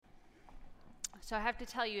So I have to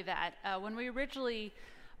tell you that when we originally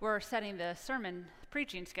were setting the sermon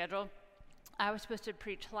preaching schedule, I was supposed to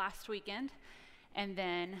preach last weekend and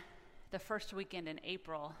then the first weekend in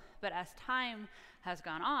April. But as time has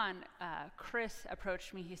gone on, Chris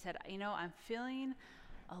approached me. He said, I'm feeling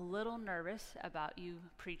a little nervous about you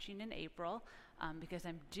preaching in April because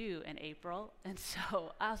I'm due in April. And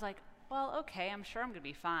so I was like, well, okay, I'm sure I'm going to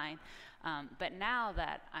be fine. But now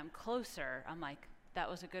that I'm closer, I'm like, that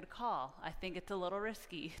was a good call. I think it's a little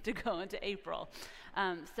risky to go into April.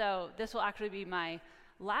 So this will actually be my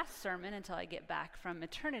last sermon until I get back from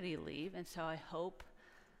maternity leave. And so I hope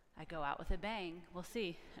I go out with a bang. We'll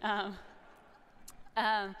see.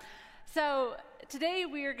 So today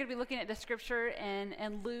we are going to be looking at the scripture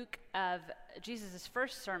in Luke of Jesus'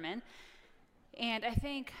 first sermon. And I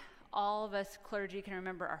think all of us clergy can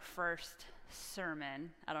remember our first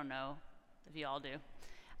sermon. I don't know if you all do.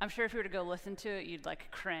 I'm sure if you were to go listen to it, you'd like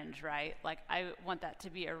cringe, right? Like I want that to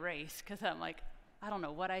be erased because I'm like, I don't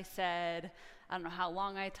know what I said. I don't know how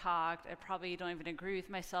long I talked. I probably don't even agree with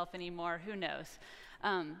myself anymore. Who knows?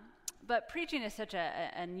 But preaching is such an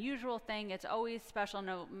unusual thing. It's always special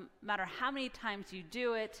no matter how many times you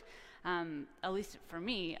do it. At least for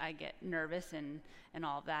me, I get nervous and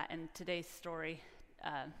all of that. And today's story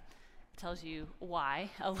tells you why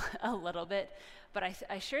a little bit. But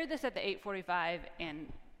I shared this at the 8:45,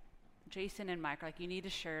 and Jason and Mike are like, you need to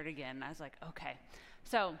share it again. And I was like, okay.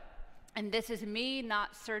 So, and this is me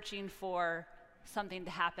not searching for something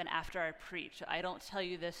to happen after I preach. I don't tell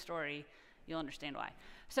you this story. You'll understand why.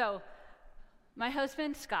 So my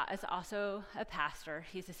husband, Scott, is also a pastor.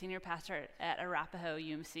 He's a senior pastor at Arapahoe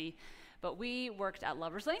UMC. But we worked at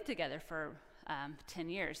Lover's Lane together for 10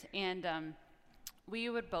 years. And we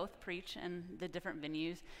would both preach in the different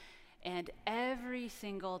venues. And every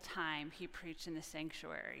single time he preached in the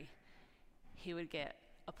sanctuary, he would get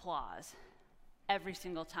applause. Every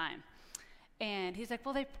single time. And he's like,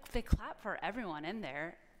 well, they clap for everyone in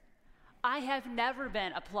there. I have never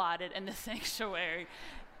been applauded in the sanctuary.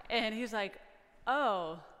 And he's like,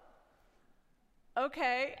 oh,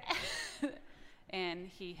 okay. And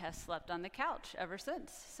he has slept on the couch ever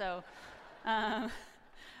since. So,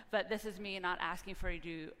 but this is me not asking for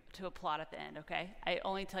you to applaud at the end, okay? I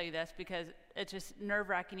only tell you this because it's just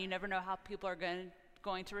nerve-wracking. You never know how people are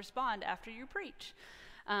going to respond after you preach.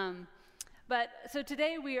 But so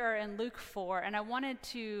today we are in Luke 4, and I wanted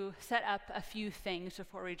to set up a few things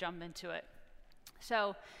before we jump into it.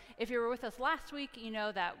 So if you were with us last week, you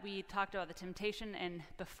know that we talked about the temptation, and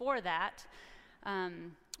before that,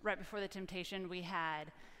 right before the temptation, we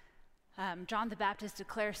had John the Baptist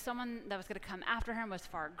declare someone that was going to come after him was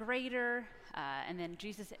far greater, and then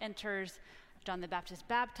Jesus enters, John the Baptist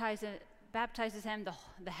baptizes him,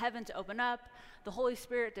 the heavens open up, the Holy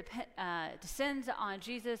Spirit descends on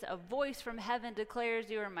Jesus, a voice from heaven declares,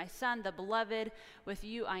 you are my son, the beloved, with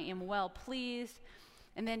you I am well pleased.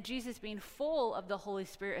 And then Jesus, being full of the Holy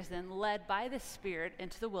Spirit, is then led by the Spirit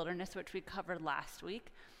into the wilderness, which we covered last week.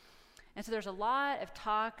 And so there's a lot of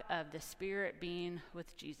talk of the Spirit being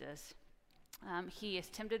with Jesus. He is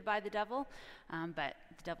tempted by the devil, but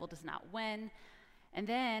the devil does not win. And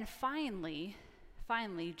then finally,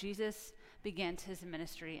 Jesus begins his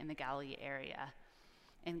ministry in the Galilee area.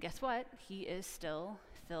 And guess what? He is still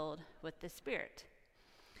filled with the Spirit.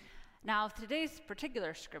 Now, today's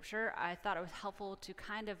particular scripture, I thought it was helpful to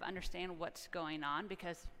kind of understand what's going on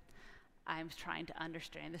because I'm trying to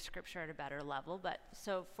understand the scripture at a better level. But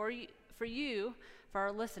so for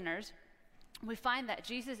our listeners, we find that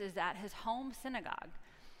Jesus is at his home synagogue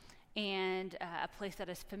and a place that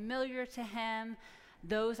is familiar to him.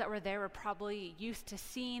 Those that were there were probably used to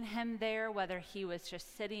seeing him there, whether he was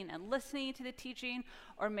just sitting and listening to the teaching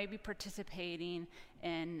or maybe participating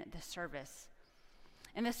in the service.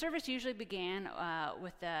 And the service usually began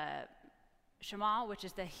with the Shema, which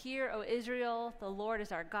is the Hear, O Israel, the Lord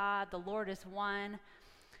is our God, the Lord is one.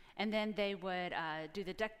 And then they would do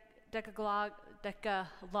the Decalogue,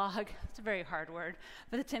 it's a very hard word,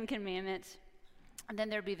 but the 10 Commandments. And then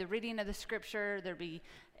there'd be the reading of the scripture, there'd be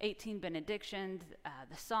 18 benedictions,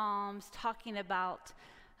 the Psalms, talking about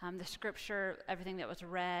the scripture, everything that was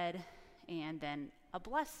read, and then a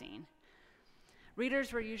blessing.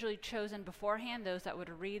 Readers were usually chosen beforehand, those that would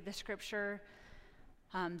read the scripture.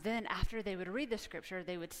 Then after they would read the scripture,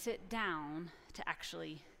 they would sit down to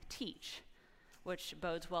actually teach, which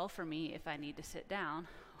bodes well for me if I need to sit down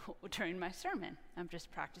during my sermon. I'm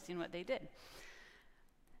just practicing what they did.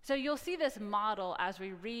 So you'll see this model as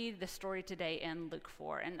we read the story today in Luke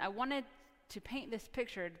 4. And I wanted to paint this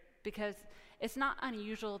picture because it's not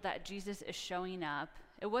unusual that Jesus is showing up.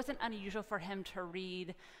 It wasn't unusual for him to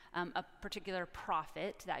read a particular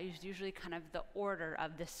prophet. That was usually kind of the order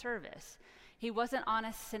of the service. He wasn't on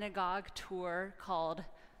a synagogue tour called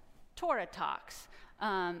Torah Talks.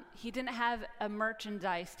 He didn't have a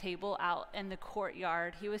merchandise table out in the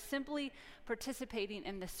courtyard. He was simply participating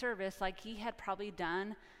in the service like he had probably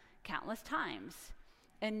done countless times.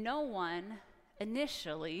 And no one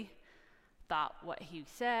initially thought what he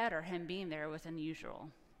said or him being there was unusual.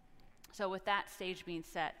 So with that stage being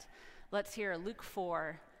set, let's hear Luke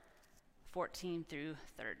 4:14 through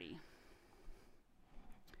 30.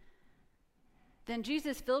 Then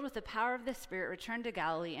Jesus, filled with the power of the Spirit, returned to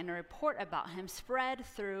Galilee, and a report about him spread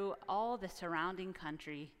through all the surrounding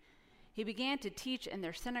country. He began to teach in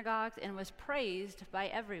their synagogues and was praised by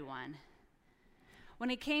everyone. When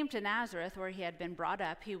he came to Nazareth, where he had been brought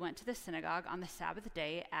up, he went to the synagogue on the Sabbath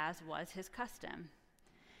day, as was his custom.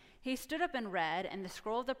 He stood up and read, and the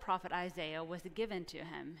scroll of the prophet Isaiah was given to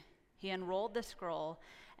him. He unrolled the scroll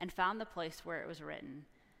and found the place where it was written,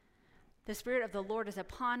 "The Spirit of the Lord is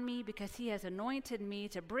upon me, because he has anointed me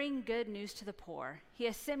to bring good news to the poor. He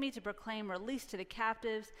has sent me to proclaim release to the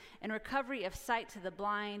captives and recovery of sight to the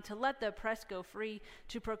blind, to let the oppressed go free,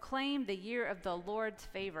 to proclaim the year of the Lord's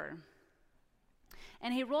favor."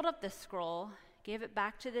 And he rolled up the scroll, gave it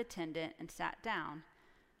back to the attendant, and sat down.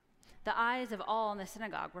 The eyes of all in the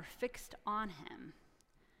synagogue were fixed on him.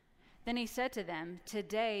 Then he said to them,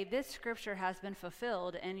 "Today this scripture has been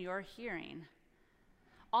fulfilled in your hearing."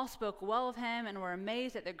 All spoke well of him and were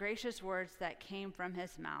amazed at the gracious words that came from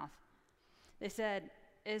his mouth. They said,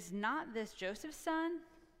 "Is not this Joseph's son?"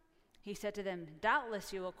 He said to them,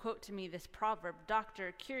 "Doubtless you will quote to me this proverb,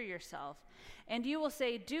 'Doctor, cure yourself.' And you will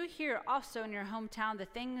say, 'Do here also in your hometown the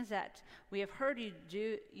things that we have heard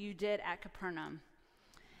you did at Capernaum.'"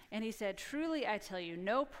 And he said, "Truly I tell you,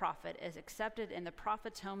 no prophet is accepted in the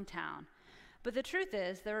prophet's hometown. But the truth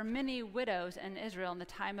is, there were many widows in Israel in the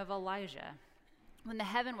time of Elijah, when the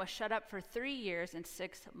heaven was shut up for 3 years and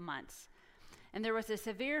 6 months, and there was a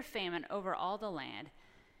severe famine over all the land.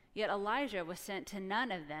 Yet Elijah was sent to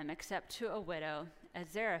none of them except to a widow at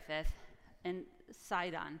Zarephath in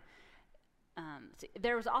Sidon.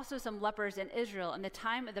 There was also some lepers in Israel in the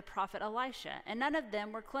time of the prophet Elisha, and none of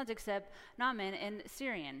them were cleansed except Naaman in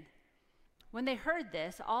Syrian." When they heard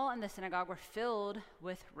this, all in the synagogue were filled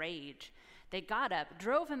with rage. They got up,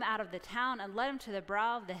 drove him out of the town, and led him to the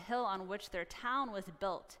brow of the hill on which their town was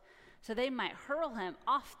built, so they might hurl him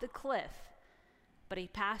off the cliff. But he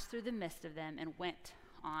passed through the midst of them and went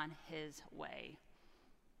on his way.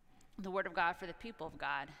 The word of God for the people of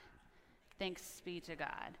God. Thanks be to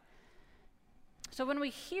God. So when we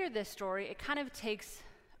hear this story, it kind of takes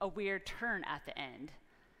a weird turn at the end.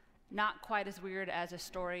 Not quite as weird as a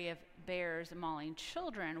story of bears mauling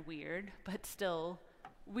children weird, but still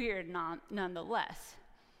weird nonetheless.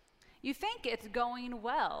 You think it's going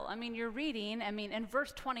well. You're reading, in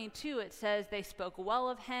verse 22, it says they spoke well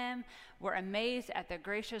of him, were amazed at the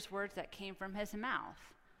gracious words that came from his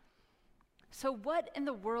mouth. So what in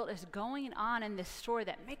the world is going on in this story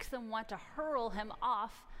that makes them want to hurl him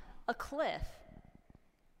off a cliff?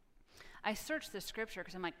 I searched the scripture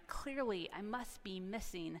because I'm like, clearly I must be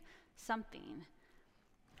missing something.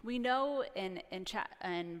 We know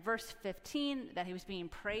in verse 15 that he was being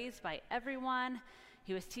praised by everyone.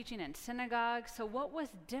 He was teaching in synagogues. So what was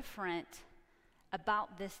different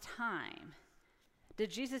about this time?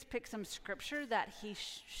 Did Jesus pick some scripture that he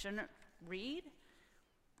shouldn't read?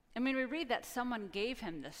 We read that someone gave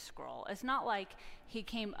him this scroll. It's not like he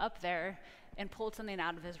came up there and pulled something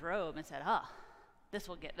out of his robe and said, this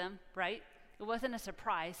will get them, right? It wasn't a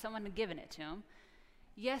surprise. Someone had given it to him.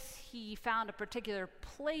 Yes, he found a particular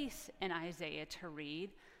place in Isaiah to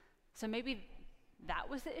read, so maybe that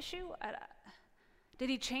was the issue. Did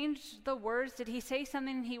he change the words? Did he say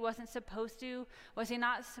something he wasn't supposed to? Was he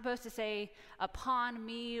not supposed to say, "upon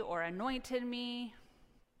me" or "anointed me"?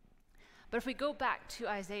 But if we go back to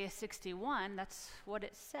Isaiah 61, that's what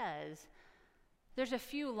it says. There's a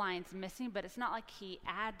few lines missing, but it's not like he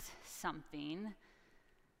adds something.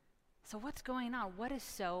 So what's going on? What is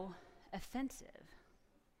so offensive?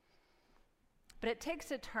 But it takes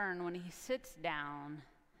a turn when he sits down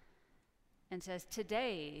and says,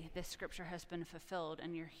 "Today this scripture has been fulfilled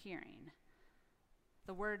in your hearing."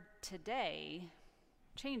 The word "today"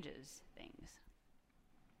 changes things.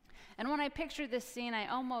 And when I picture this scene, I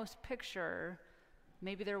almost picture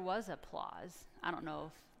maybe there was applause. I don't know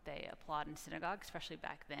if they applaud in synagogue, especially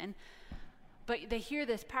back then. But they hear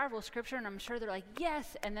this powerful scripture, and I'm sure they're like,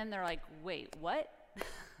 "Yes," and then they're like, "Wait, what?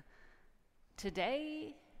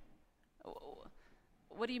 Today?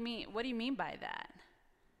 What do you mean? What do you mean by that?"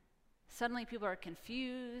 Suddenly people are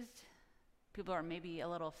confused. People are maybe a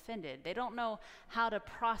little offended. They don't know how to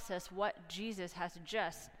process what Jesus has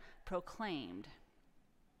just proclaimed.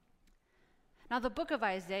 Now, the book of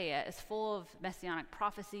Isaiah is full of messianic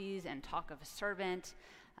prophecies and talk of a servant,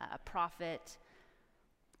 a prophet.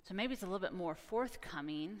 So maybe it's a little bit more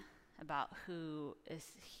forthcoming about who is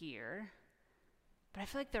here. But I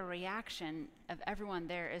feel like the reaction of everyone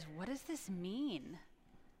there is, what does this mean?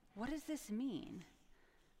 What does this mean?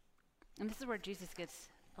 And this is where Jesus gets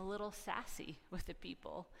a little sassy with the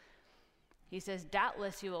people. He says,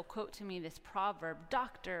 doubtless you will quote to me this proverb,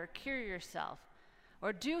 "Doctor, cure yourself,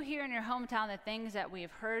 or do here in your hometown the things that we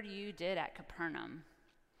have heard you did at Capernaum."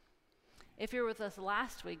 If you're with us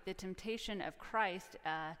last week, the temptation of Christ,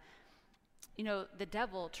 the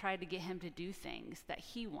devil tried to get him to do things that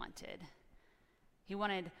he wanted. He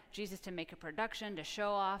wanted Jesus to make a production, to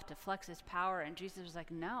show off, to flex his power, and Jesus was like,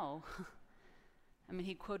 no.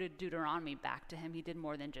 He quoted Deuteronomy back to him. He did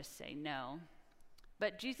more than just say no.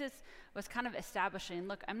 But Jesus was kind of establishing,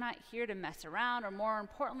 look, I'm not here to mess around, or more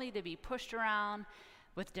importantly, to be pushed around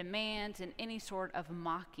with demands and any sort of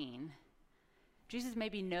mocking. Jesus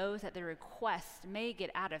maybe knows that the request may get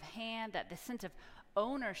out of hand, that the sense of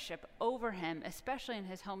ownership over him, especially in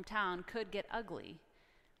his hometown, could get ugly.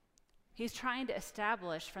 He's trying to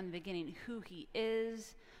establish from the beginning who he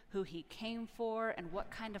is, who he came for, and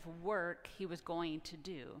what kind of work he was going to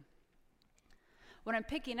do. What I'm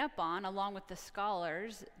picking up on, along with the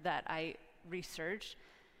scholars that I researched,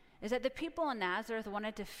 is that the people in Nazareth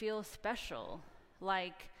wanted to feel special,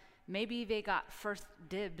 like maybe they got first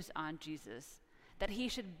dibs on Jesus, that he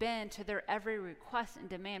should bend to their every request and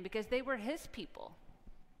demand because they were his people,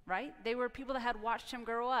 right? They were people that had watched him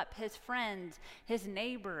grow up, his friends, his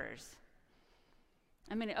neighbors.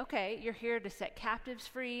 Okay, you're here to set captives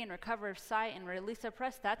free and recover sight and release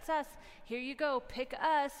oppressed. That's us. Here you go. Pick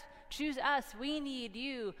us. Choose us. We need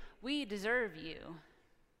you. We deserve you.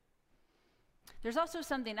 There's also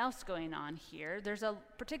something else going on here. There's a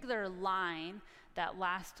particular line that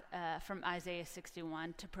lasts from Isaiah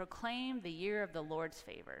 61, to proclaim the year of the Lord's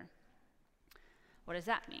favor. What does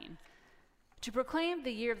that mean? To proclaim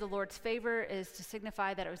the year of the Lord's favor is to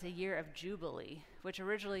signify that it was a year of Jubilee, which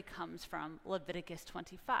originally comes from Leviticus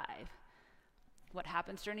 25. What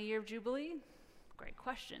happens during a year of Jubilee? Great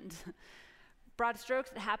questions. Broad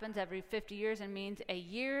strokes, it happens every 50 years and means a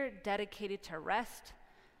year dedicated to rest,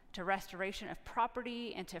 to restoration of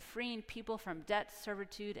property, and to freeing people from debt,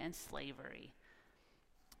 servitude, and slavery.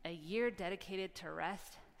 A year dedicated to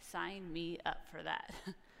rest. Sign me up for that.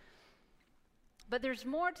 But there's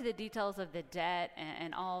more to the details of the debt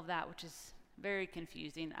and all of that, which is very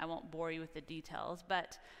confusing. I won't bore you with the details,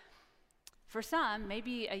 but for some,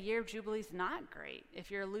 maybe a year of Jubilee is not great.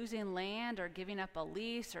 If you're losing land or giving up a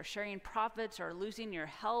lease or sharing profits or losing your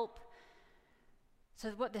help. So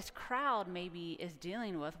what this crowd maybe is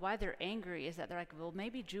dealing with, why they're angry, is that they're like, well,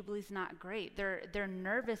 maybe Jubilee's not great. They're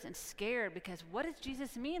nervous and scared because what does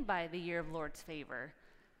Jesus mean by the year of Lord's favor?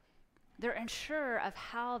 They're unsure of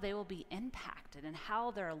how they will be impacted and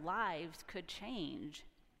how their lives could change.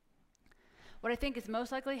 What I think is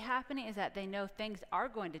most likely happening is that they know things are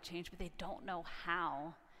going to change, but they don't know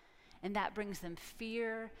how. And that brings them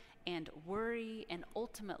fear and worry and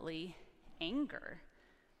ultimately anger.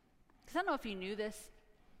 Because I don't know if you knew this,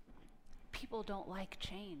 people don't like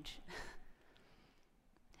change.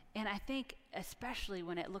 And I think especially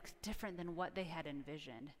when it looks different than what they had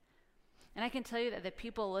envisioned. And I can tell you that the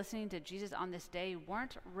people listening to Jesus on this day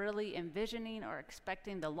weren't really envisioning or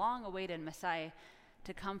expecting the long-awaited Messiah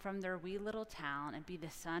to come from their wee little town and be the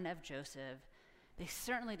son of Joseph. They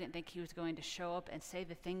certainly didn't think he was going to show up and say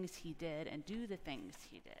the things he did and do the things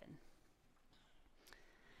he did.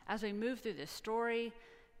 As we move through this story,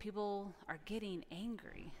 people are getting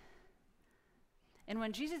angry. And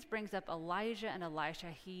when Jesus brings up Elijah and Elisha,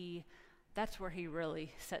 that's where he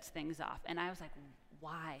really sets things off. And I was like,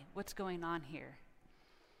 why? What's going on here?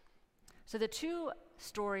 So the two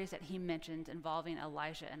stories that he mentions involving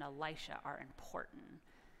Elijah and Elisha are important.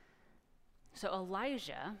 So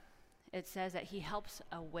Elijah, it says that he helps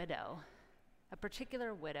a widow, a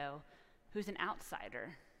particular widow who's an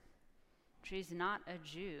outsider. She's not a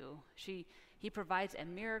Jew. He provides a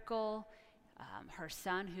miracle. Her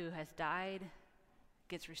son who has died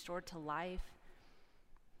gets restored to life.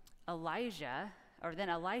 Elisha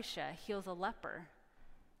heals a leper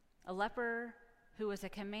who was a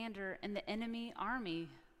commander in the enemy army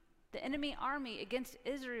against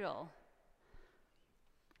Israel.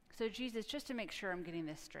 So Jesus, just to make sure I'm getting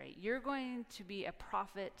this straight, you're going to be a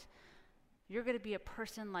prophet, you're going to be a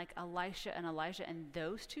person like Elisha and Elijah in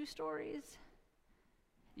those two stories?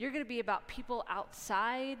 You're going to be about people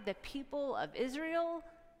outside the people of Israel?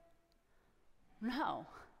 No.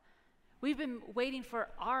 We've been waiting for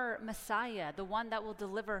our Messiah, the one that will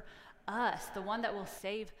deliver us, the one that will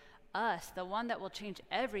save us, the one that will change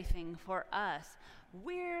everything for us.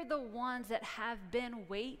 We're the ones that have been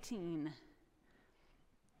waiting.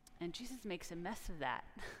 And Jesus makes a mess of that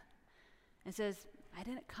and says, I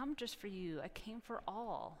didn't come just for you. I came for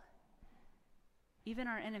all, even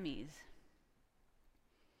our enemies.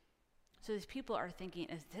 So these people are thinking,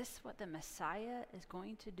 is this what the Messiah is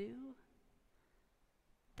going to do?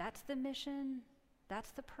 That's the mission?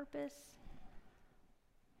 That's the purpose?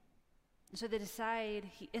 So they decide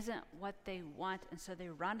he isn't what they want, and so they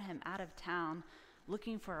run him out of town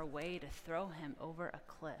looking for a way to throw him over a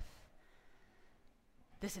cliff.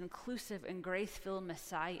 This inclusive and grace-filled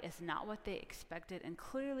Messiah is not what they expected and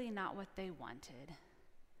clearly not what they wanted.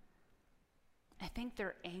 I think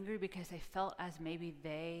they're angry because they felt as maybe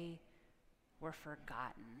they were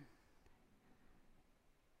forgotten.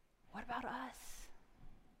 What about us?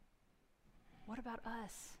 What about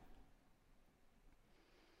us?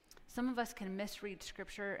 Some of us can misread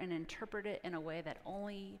Scripture and interpret it in a way that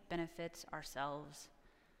only benefits ourselves.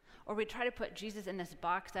 Or we try to put Jesus in this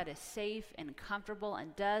box that is safe and comfortable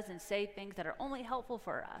and does and say things that are only helpful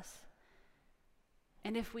for us.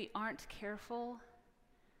 And if we aren't careful,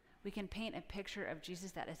 we can paint a picture of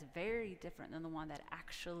Jesus that is very different than the one that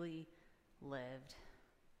actually lived.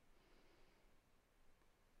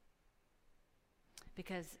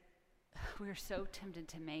 Because we're so tempted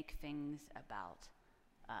to make things about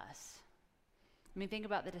us. I mean, think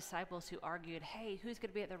about the disciples who argued, hey, who's going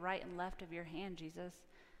to be at the right and left of your hand, Jesus?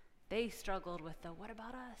 They struggled with the, what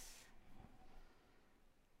about us?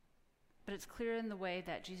 But it's clear in the way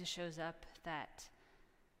that Jesus shows up that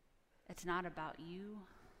it's not about you.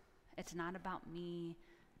 It's not about me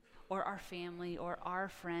or our family or our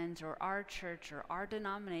friends or our church or our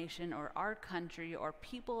denomination or our country or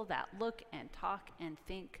people that look and talk and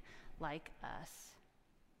think like us.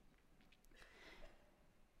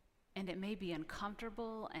 And it may be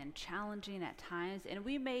uncomfortable and challenging at times, and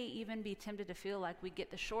we may even be tempted to feel like we get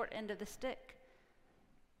the short end of the stick.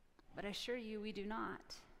 But I assure you, we do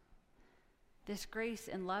not. This grace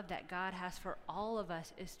and love that God has for all of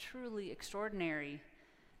us is truly extraordinary.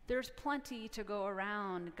 There's plenty to go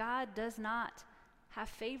around. God does not have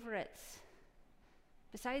favorites.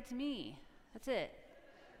 Besides me, that's it.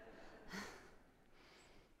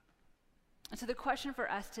 And so the question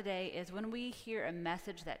for us today is, when we hear a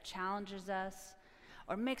message that challenges us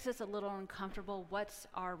or makes us a little uncomfortable, what's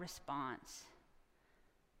our response?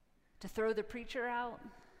 To throw the preacher out?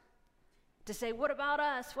 To say, what about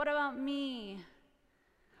us? What about me?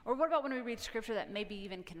 Or what about when we read scripture that maybe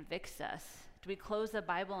even convicts us? Do we close the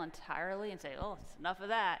Bible entirely and say, oh, it's enough of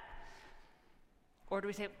that? Or do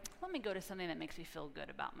we say, let me go to something that makes me feel good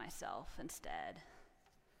about myself instead?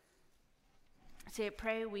 See, I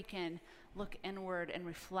pray we can look inward and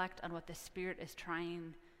reflect on what the Spirit is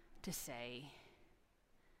trying to say.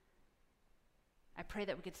 I pray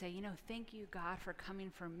that we could say, thank you, God, for coming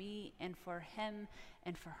for me and for him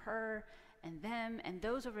and for her and them and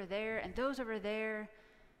those over there and those over there.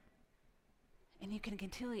 And you can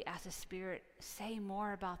continually ask the Spirit, say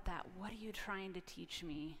more about that. What are you trying to teach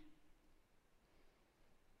me?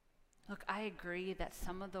 Look, I agree that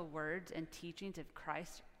some of the words and teachings of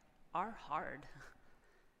Christ are hard.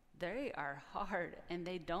 They are hard, and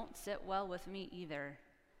they don't sit well with me either.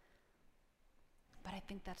 But I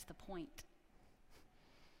think that's the point.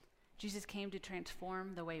 Jesus came to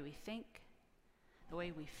transform the way we think, the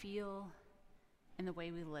way we feel, and the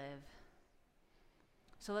way we live.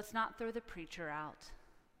 So let's not throw the preacher out.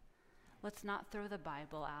 Let's not throw the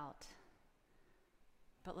Bible out.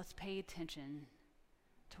 But let's pay attention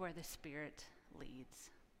to where the Spirit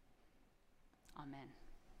leads. Amen.